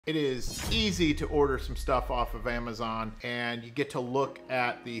It is easy to order some stuff off of Amazon and you get to look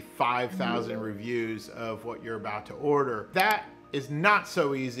at the 5,000 reviews of what you're about to order. That is not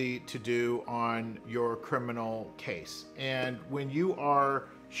so easy to do on your criminal case. And when you are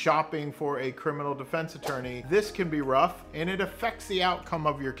shopping for a criminal defense attorney, this can be rough and it affects the outcome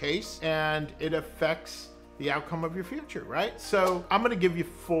of your case and it affects the outcome of your future, right? So I'm gonna give you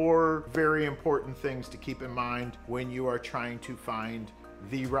 4 very important things to keep in mind when you are trying to find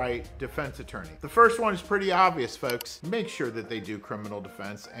the right defense attorney. The first one is pretty obvious, folks. Make sure that they do criminal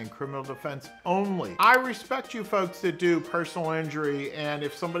defense and criminal defense only. I respect you folks that do personal injury, and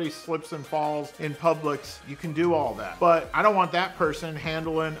if somebody slips and falls in Publix, you can do all that. But I don't want that person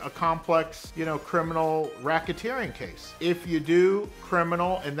handling a complex, criminal racketeering case. If you do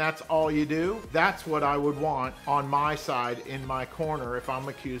criminal and that's all you do, that's what I would want on my side in my corner if I'm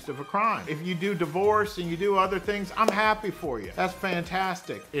accused of a crime. If you do divorce and you do other things, I'm happy for you. That's fantastic.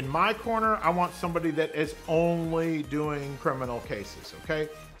 In my corner, I want somebody that is only doing criminal cases, okay?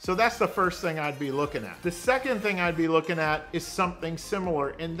 So that's the first thing I'd be looking at. The second thing I'd be looking at is something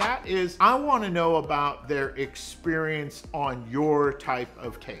similar, and that is I want to know about their experience on your type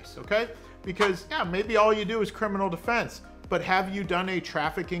of case, okay? Because, yeah, maybe all you do is criminal defense. But have you done a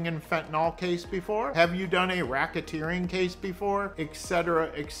trafficking and fentanyl case before? Have you done a racketeering case before? Etc.,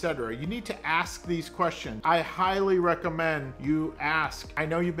 etc. You need to ask these questions. I highly recommend you ask. I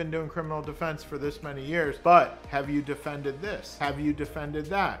know you've been doing criminal defense for this many years, but have you defended this? Have you defended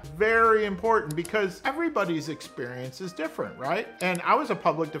that? Very important because everybody's experience is different, right? And I was a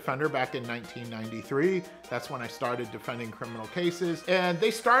public defender back in 1993. That's when I started defending criminal cases. And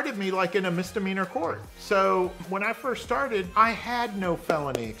they started me like in a misdemeanor court. So when I first started, I had no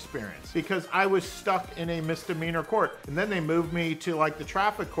felony experience because I was stuck in a misdemeanor court. And then they moved me to like the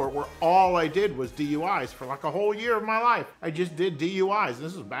traffic court where all I did was DUIs for like a whole year of my life. I just did DUIs.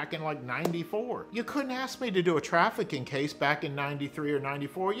 This was back in like 94. You couldn't ask me to do a trafficking case back in 93 or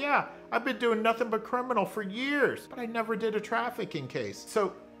 94. Yeah, I've been doing nothing but criminal for years, but I never did a trafficking case.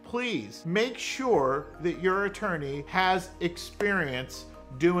 So please make sure that your attorney has experience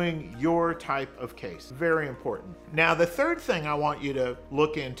doing your type of case. Very important. Now, the third thing I want you to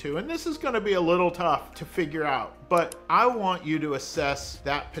look into, and this is going to be a little tough to figure out, but I want you to assess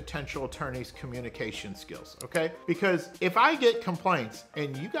that potential attorney's communication skills, okay? Because if I get complaints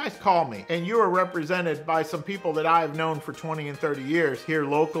and you guys call me and you are represented by some people that I've known for 20 and 30 years here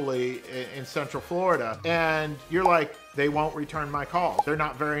locally in Central Florida, and you're like, they won't return my calls. They're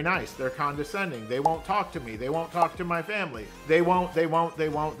not very nice. They're condescending. They won't talk to me. They won't talk to my family. They won't.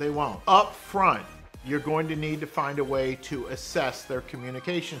 Up front, you're going to need to find a way to assess their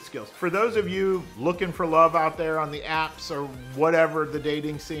communication skills. For those of you looking for love out there on the apps or whatever the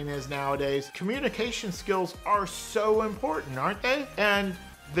dating scene is nowadays, communication skills are so important, aren't they? And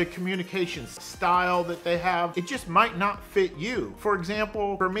the communication style that they have, it just might not fit you. For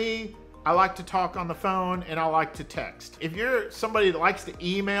example, for me, I like to talk on the phone and I like to text. If you're somebody that likes to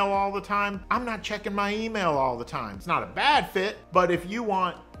email all the time, I'm not checking my email all the time. It's not a bad fit, but if you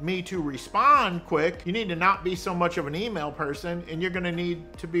want me to respond quick, you need to not be so much of an email person and you're gonna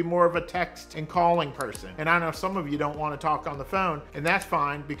need to be more of a text and calling person. And I know some of you don't wanna talk on the phone, and that's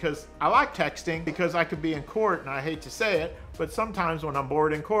fine because I like texting because I could be in court, and I hate to say it, but sometimes when I'm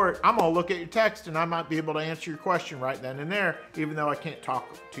bored in court, I'm gonna look at your text and I might be able to answer your question right then and there, even though I can't talk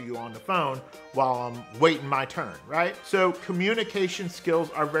to you on the phone while I'm waiting my turn, right? So communication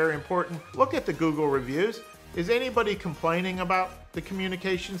skills are very important. Look at the Google reviews. Is anybody complaining about the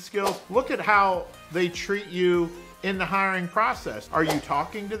communication skills? Look at how they treat you in the hiring process. Are you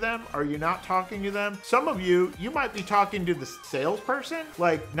talking to them? Are you not talking to them? Some of you might be talking to the salesperson,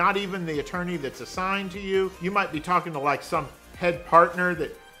 like not even the attorney that's assigned to you. You might be talking to like some head partner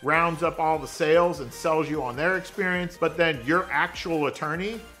that rounds up all the sales and sells you on their experience, but then your actual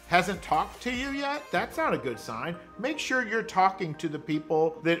attorney hasn't talked to you yet. That's not a good sign. Make sure you're talking to the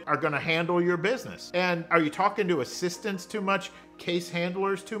people that are gonna handle your business. And are you talking to assistants too much, case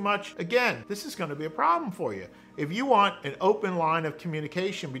handlers too much? Again, this is gonna be a problem for you. If you want an open line of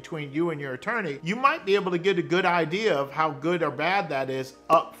communication between you and your attorney, you might be able to get a good idea of how good or bad that is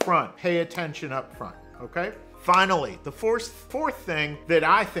up front. Pay attention up front, okay? Finally, the fourth thing that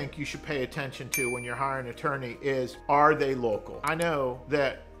I think you should pay attention to when you're hiring an attorney is, are they local? I know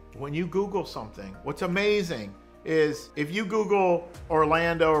that when you Google something, what's amazing is if you Google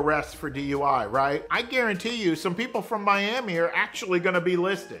Orlando arrests for DUI, right? I guarantee you some people from Miami are actually gonna be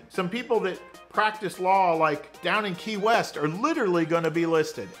listed. Some people that practice law like down in Key West are literally gonna be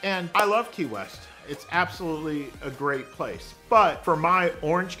listed. And I love Key West. It's absolutely a great place. But for my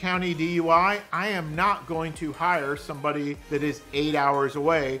Orange County DUI, I am not going to hire somebody that is 8 hours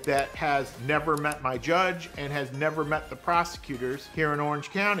away that has never met my judge and has never met the prosecutors here in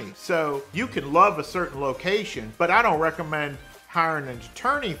Orange County. So you can love a certain location, but I don't recommend hiring an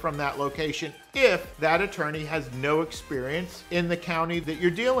attorney from that location if that attorney has no experience in the county that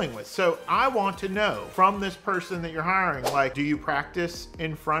you're dealing with. So I want to know from this person that you're hiring, like, do you practice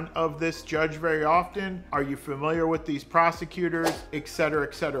in front of this judge very often? Are you familiar with these prosecutors, et cetera,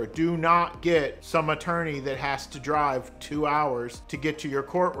 et cetera? Do not get some attorney that has to drive 2 hours to get to your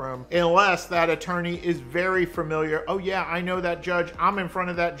courtroom unless that attorney is very familiar. Oh yeah, I know that judge. I'm in front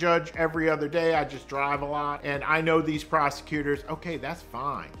of that judge every other day. I just drive a lot and I know these prosecutors. Okay, that's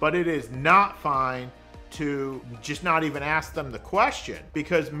fine. But it is not fine to just not even ask them the question,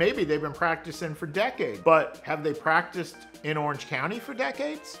 because maybe they've been practicing for decades, but have they practiced in Orange County for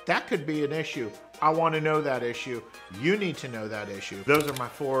decades? That could be an issue. I want to know that issue. You need to know that issue. Those are my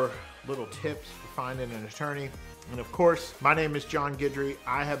 4 little tips for finding an attorney. And of course, my name is John Guidry.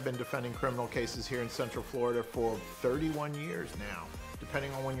 I have been defending criminal cases here in Central Florida for 31 years now,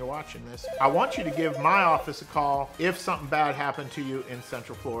 depending on when you're watching this. I want you to give my office a call if something bad happened to you in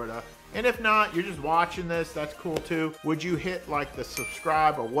Central Florida. And if not, you're just watching this, that's cool too. Would you hit like the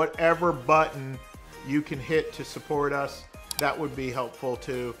subscribe or whatever button you can hit to support us? That would be helpful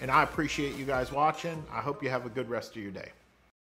too. And I appreciate you guys watching. I hope you have a good rest of your day.